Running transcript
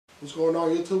What's going on,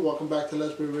 YouTube? Welcome back to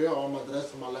Let's Be Real. On my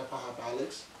desk, to my left, I have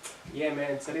Alex. Yeah,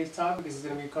 man. Today's topic is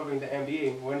going to be covering the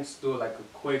NBA. We're going to do like a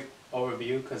quick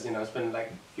overview because it's been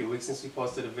like a few weeks since we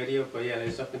posted a video. But yeah,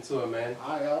 let's jump into it, man.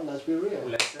 Alright, y'all. Let's be real.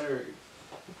 Let's sir.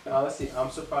 Honestly,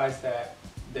 I'm surprised that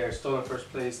they're still in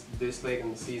first place this late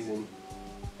in the season.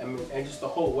 I mean, and just the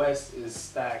whole West is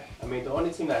stacked. I mean, the only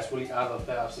team that's really out of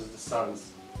the playoffs is the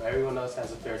Suns. But everyone else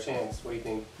has a fair chance. What do you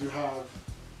think? You have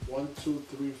 1, 2,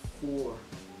 3, 4,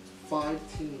 5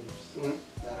 teams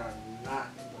that are not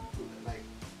in the like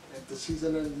at the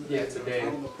season end. Yeah, today.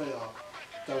 Not in the playoff.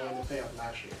 That were in the playoff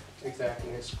last year. Exactly.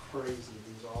 And it's crazy.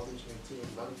 All these new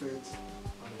teams. Memphis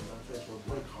with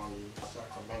Blake Conley,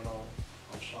 Sacramento.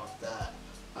 I'm shocked that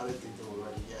I didn't think they were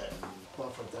ready yet.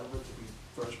 But for Denver to be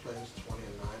first place, 20-9,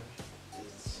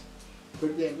 is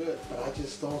pretty damn good. But I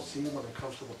just don't see when it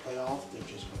comes to the playoffs, they're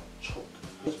just gonna choke.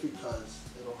 Just because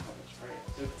they don't have experience.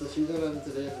 If the season ended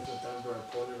today and it's Denver and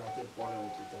Portland, I think Portland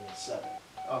would be doing 7.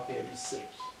 Okay. Maybe 6.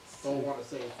 Don't want to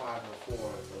say 5 or 4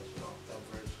 because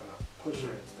Denver is gonna push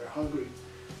it. They're hungry.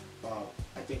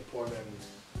 I think Portland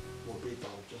will beat them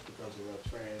just because of the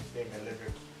experience. Damian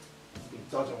Lillard, he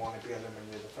doesn't want to be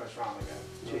eliminated in the first round again.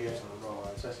 2 years in a row.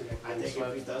 I think if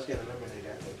he does get eliminated,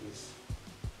 I think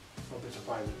I'll be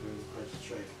surprised if we request the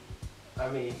trade. I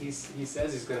mean, he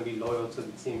says he's going to be loyal to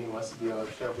the team. He wants to be a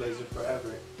trailblazer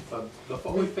forever. But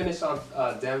before we finish on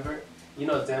Denver,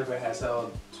 Denver has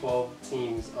held 12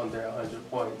 teams under 100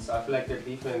 points. So I feel like their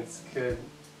defense could,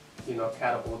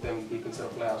 catapult them deep into the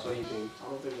playoffs. What do you think? I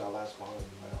don't think they'll last long in the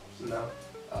playoffs. No?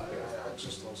 Okay. I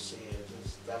just don't see it.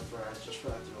 Just Denver, I just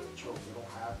feel like they're going to choke. They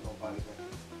don't have nobody that can.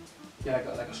 Yeah,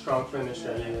 like a strong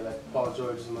finisher, like Paul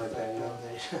George or something like that,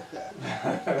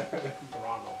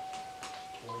 Toronto,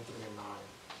 23-9.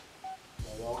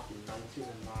 Milwaukee, 19-9.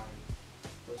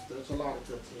 There's a lot of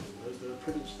good teams. They're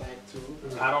pretty stacked too.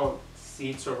 I don't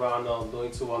see Toronto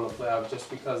doing too well in the playoffs just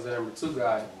because their number 2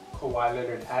 guy, Kawhi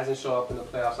Leonard, hasn't shown up in the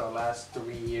playoffs in the last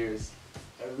 3 years.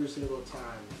 Every single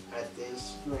time at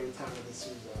this very time of the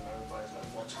season, everybody's like,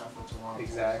 watch out for Toronto.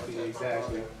 Exactly.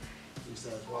 He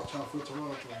says, watch out for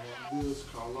Toronto. This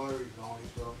Kyle Lowry, he's going to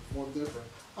perform different.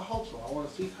 I hope so. I want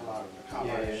to see Kyle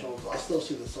Lowry shows. I still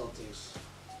see the Celtics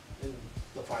in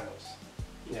the finals.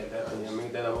 Yeah, definitely. I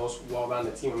mean, they're the most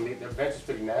well-rounded team. I mean, their bench is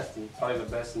pretty nasty. Probably the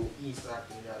best in the East.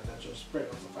 Exactly, yeah. That just brings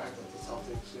up the fact that the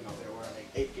Celtics, they were like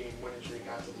 8-game winning streak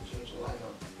after they changed the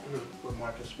lineup with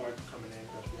Marcus Smart coming in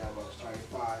because we have a starting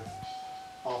 5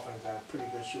 offense that are pretty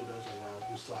good shooters and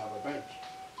we still have a bench.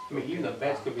 I mean, even the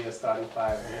bench could be a starting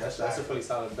 5. That's a pretty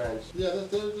solid bench. Yeah,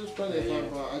 there's plenty of time,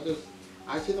 but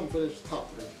I see them finish top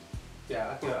 3.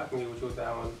 Yeah, I can agree with you with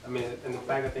that one. I mean, and the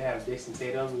fact that they have Jason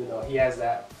Tatum, he has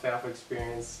that playoff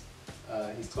experience.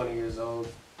 He's 20 years old.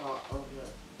 Oh yeah.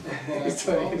 He's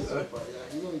 20 years old. Yeah,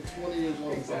 he's only 20 years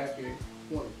old. Exactly.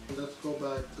 20. Let's go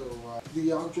back to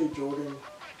DeAndre Jordan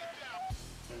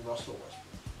and Russell Westbrook.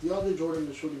 DeAndre Jordan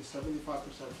is shooting 75%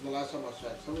 from the last time I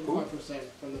checked.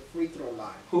 75% from the free throw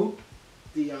line. Who?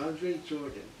 DeAndre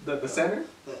Jordan. The center?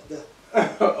 The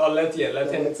oh,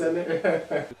 left-handed center.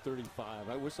 35.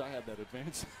 I wish I had that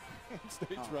advanced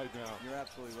stage right now. You're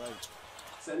absolutely right.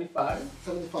 75?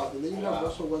 75. And then you have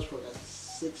Russell Westbrook at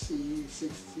 60,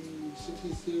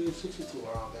 62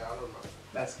 around there. I don't know.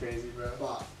 That's crazy, bro.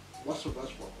 But Russell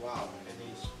Westbrook, wow, and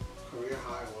his career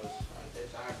high was,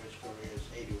 his average career is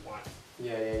 81.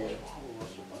 Yeah.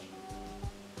 Russell Westbrook.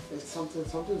 It's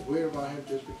something's weird about him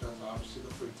just because obviously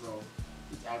the free throw,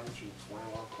 he's averaging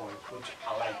 21 points, which I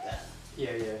like that.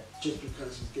 Yeah. Just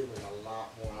because he's giving a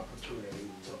lot more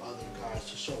opportunity to other guys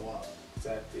to show up.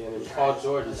 Exactly, and then Paul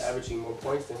George is averaging more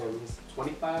points than him. He's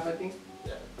 25, I think.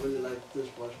 Yeah, I really like this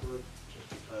Westbrook just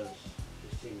because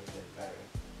his team is getting better.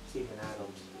 Steven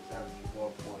Adams is averaging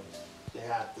more points. They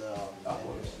have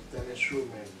Dennis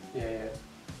Schroeder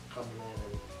coming in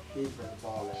and he's been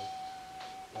balling.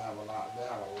 They have a lot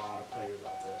of players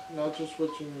out there. Just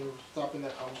stopping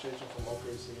that conversation from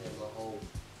OKC as a whole.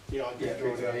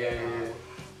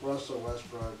 Russell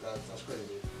Westbrook, that's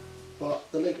crazy. But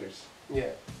the Lakers.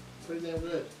 Yeah. Pretty damn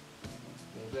good.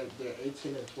 They're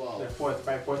 18-12. They're fourth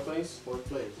place? Fourth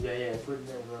place. Yeah. Pretty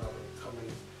damn good. I mean,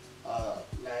 coming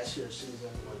last year's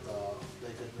season with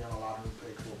Lakers being a lottery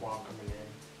pick, LeBron coming in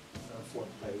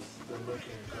fourth place. They're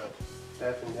looking good.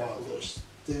 Definitely. They're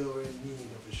still in need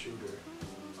of a shooter.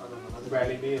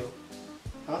 Bradley Beal.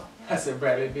 Huh? I said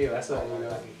Bradley Beal. That's what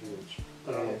That'd be huge.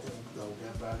 But I don't think they'll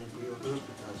get Bradley Beal just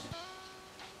because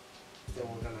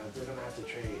they're gonna have to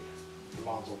trade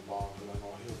Lonzo Ball because I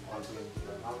know he'll probably be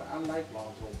there. I like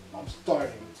Lonzo. I'm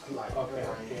starting to like him. I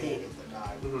hated the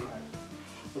guy.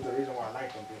 But the reason why I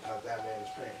like him because that man is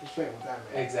playing. He's playing with that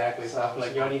man. Exactly. So I feel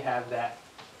like you already have that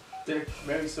they're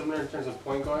very similar in terms of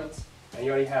point guards, and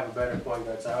you already have a better point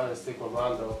guard. So I'd rather stick with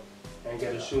Rondo and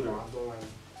get a shooter. Rondo and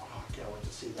I can't wait to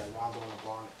see that Rondo and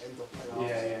LeBron in the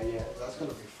playoffs. Yeah. That's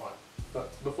gonna be fun.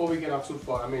 But before we get off too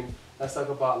far, I mean, let's talk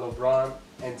about LeBron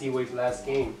and D-Wade's last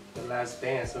game, the last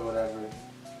dance or whatever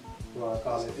you want to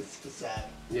call it. It's sad.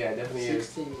 Yeah, definitely is.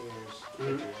 16 years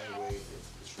taken away.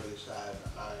 It's really sad.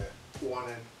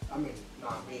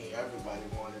 Not me, everybody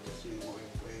wanted to see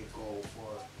Wade go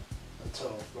for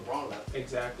until LeBron left.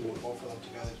 Exactly. Both of them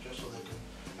together just so they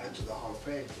can enter the Hall of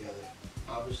Fame together.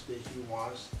 Obviously, he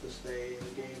wants to stay in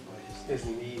the game, but his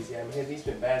knees, yeah. I mean, he's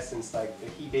been bad since like the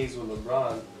Heat days with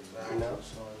LeBron. Exactly. You know?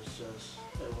 So it's just,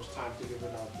 it was time to give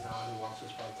it up. Now he wants to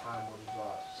spend time with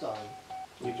his son.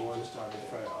 He just started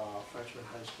freshman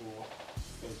high school.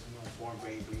 His newborn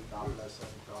baby. God bless him.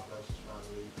 God bless his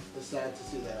family. It's sad to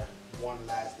see that one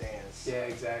last dance. Yeah,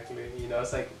 exactly. You know,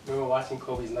 it's like, remember watching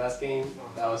Kobe's last game?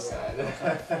 That was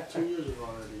sad. 2 years ago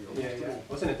already. Yeah.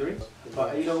 Wasn't it 3?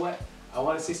 But you know what? I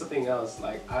want to say something else.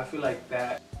 Like, I feel like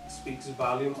that speaks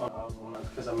volume on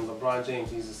because I mean LeBron James,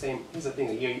 he's the same. He's the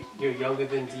thing. You're younger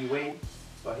than D-Wade,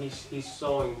 but he's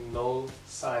showing no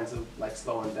signs of like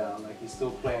slowing down. Like he's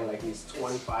still playing like he's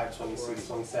 25, 26,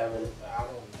 27. I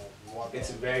don't know what.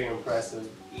 It's very impressive.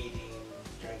 Eating,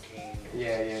 drinking.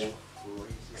 Yeah.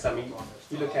 Because I mean,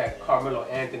 you look at Carmelo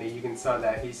Anthony, you can tell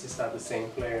that he's just not the same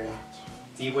player.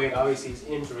 D-Wade obviously is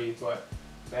injury, but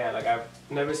man, like I've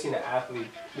never seen an athlete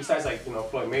besides like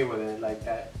Floyd Mayweather like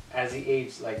that. As he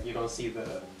aged, like you don't see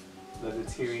the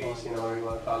deterioration or whatever you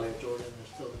want to call it. Jordan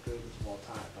is still the greatest of all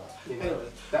time.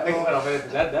 But anyway,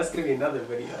 that's gonna be another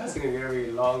video. That's gonna be a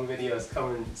very long video. It's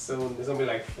coming soon. There's gonna be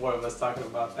like 4 of us talking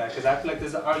about that because I feel like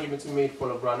there's an argument to be made for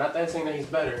LeBron. Not that I'm saying that he's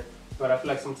better, but I feel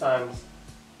like sometimes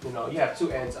you have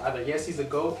 2 ends. Either yes, he's a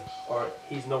GOAT or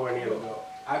he's nowhere near the GOAT.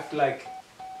 I feel like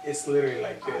it's literally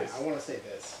like this. I want to say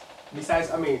this.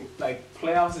 Besides, I mean, like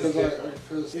playoffs is different.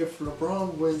 Because if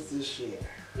LeBron wins this year,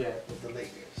 with the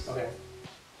Lakers, okay,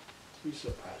 he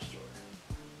surpassed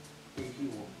Jordan. He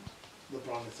will.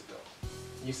 LeBron is a go.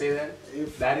 You say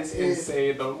that? That is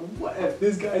insane. What? If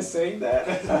this guy's saying that?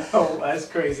 Oh, that's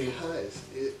crazy. Because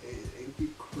it'd be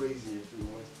crazy if he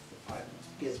wins the final.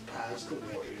 Gets past the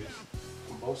Warriors.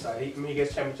 On both sides. He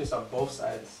gets championships on both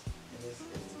sides. And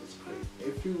it's crazy.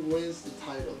 If he wins the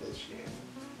title this year,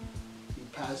 he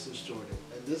passes Jordan.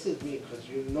 And this is me because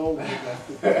we got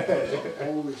to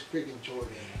always picking Jordan.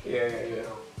 Yeah.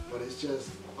 But it's just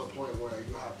a point where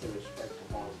you have to respect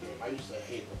LeBron's game. I used to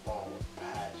hate LeBron with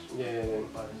passion. Yeah.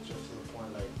 But it's just to the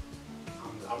point like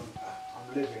I'm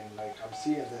living, like I'm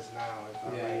seeing this now. It's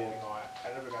not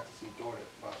I never got to see Jordan,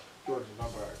 but Jordan's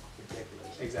number are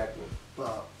ridiculous. Exactly.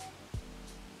 But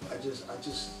I just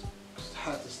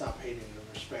had to stop hating and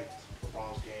respect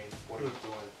LeBron's game, what he's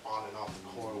doing on and off the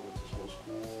court with his whole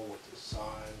school, with his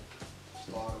son,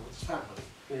 his daughter, with his family.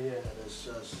 Yeah. And it's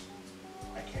just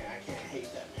I can't hate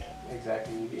that man.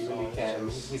 Exactly, you really can.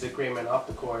 He's a great man off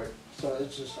the court. So I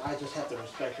just have to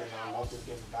respect it, and I love this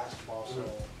game of basketball. So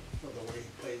the way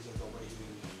he plays it, the way he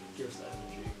gives the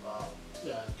energy.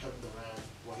 Kevin Durant,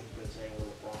 what he's been saying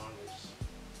with LeBron is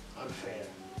unfair.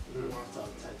 He wants the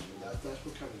attention. That's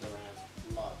what Kevin Durant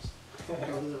loves.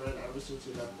 Kevin Durant, ever since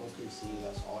he left OKC,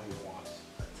 that's all he wants,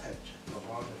 attention.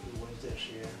 LeBron, if he wins this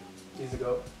year, he's a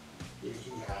GOAT.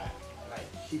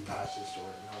 He passes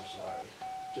Jordan. I'm sorry,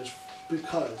 just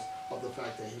because of the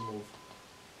fact that he moved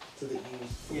to the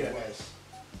East, to the West.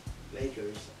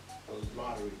 Lakers, a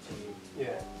lottery team.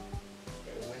 Yeah.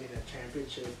 Winning a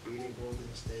championship, beating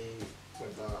Golden State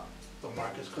with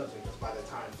DeMarcus Cousins. Because by the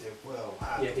time they will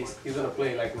have. Yeah, he's gonna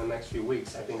play like in the next few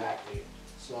weeks, I think. Exactly.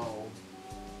 So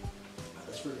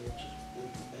it's really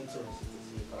interesting to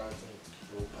see, but I think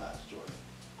he'll pass Jordan.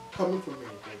 Coming from me,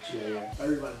 which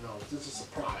everybody knows, this is a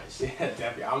surprise. Yeah,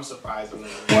 definitely. I'm surprised on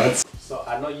that. What? So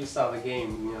I know you saw the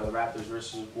game, the Raptors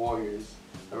versus Warriors.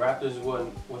 The Raptors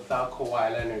won without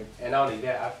Kawhi Leonard, and not only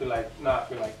that, I feel like. But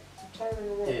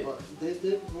they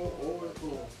did go over.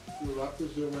 The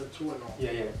Raptors did win 2-0.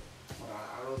 Yeah. But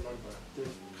I don't remember. Did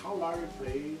Kyle Lowry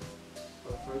play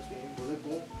for the first game? Was it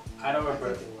both? I don't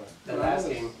remember. The last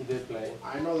game he did play.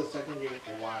 I know the second game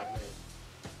Kawhi played.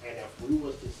 And if we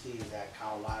was to see that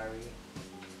Kyle Lowry.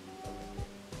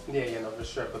 Yeah, for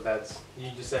sure. But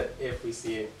you just said if we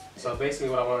see it. So basically,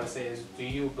 what I want to say is, do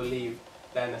you believe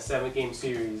that in a 7-game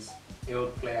series it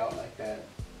would play out like that?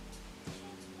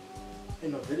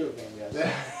 In a video game, yes.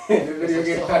 In a video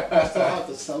game. I still have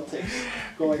the Celtics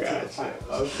going to the finals.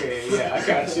 Okay, yeah, I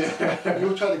got you. You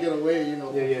were trying to get away,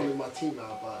 pulling my team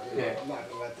out, but I'm not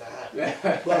gonna let that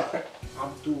happen. But I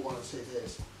do want to say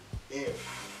this: if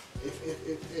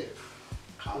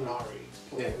Kyle Lowry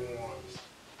performs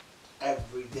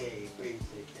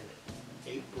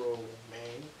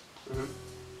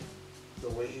the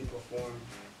way he performed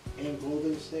in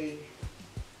Golden State,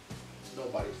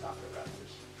 nobody's stopping the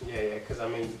Raptors. Yeah, because I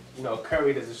mean, you know,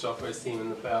 Curry doesn't show for his team in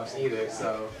the playoffs either,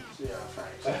 so. Yeah,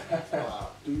 facts.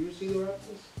 Do you see the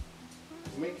Raptors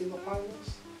making the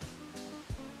finals?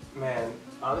 Man,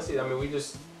 honestly, I mean, we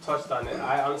just touched on it.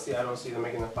 I don't see them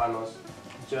making the finals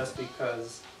just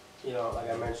because, you know, like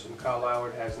I mentioned, Kyle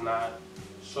Loward has not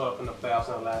showed up in the playoffs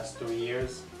in the last 3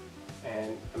 years.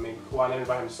 And I mean, Kawhi Leonard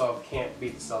by himself can't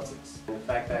beat the Celtics. And the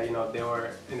fact that, you know, they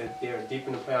were deep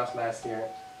in the playoffs last year.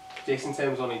 Jason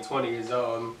Tatum's only 20 years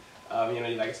old. You know,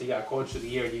 like I said, you got Coach of the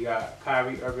Year. You got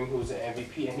Kyrie Irving, who's an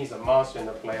MVP, and he's a monster in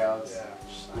the playoffs.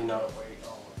 Yeah, you know.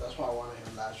 That's why I wanted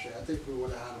him last year. I think if we would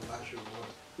have had him last year,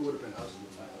 it would have been us in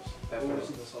the finals. Definitely. We would have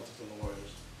seen the Celtics and the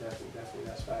Warriors. Definitely,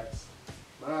 that's facts.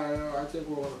 I think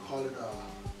we're going to call it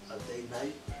a day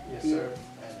night. Yes, here sir.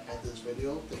 And end this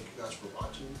video. Thank you guys for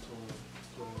watching. Tuning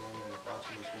in and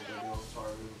watching this video.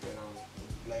 Sorry we've been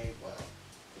late, but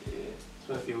Yeah, it's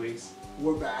been a few weeks.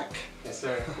 we're back. Yes,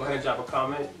 sir. Go ahead and drop a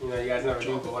comment. You know, you guys never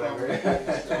do, but whatever.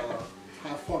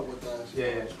 Have fun with us.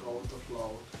 Yeah. Just go with the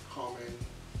flow. Comment.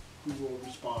 We will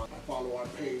respond. Follow our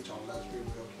page on Let's Be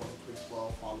Real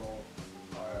 2312. Follow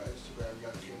our Instagram. You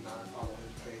got King9. Follow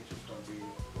his page. It's going to be,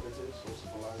 what is it? So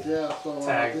civilized. Yeah, so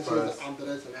Tag this for is us.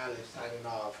 Andres and Alex signing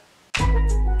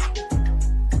off.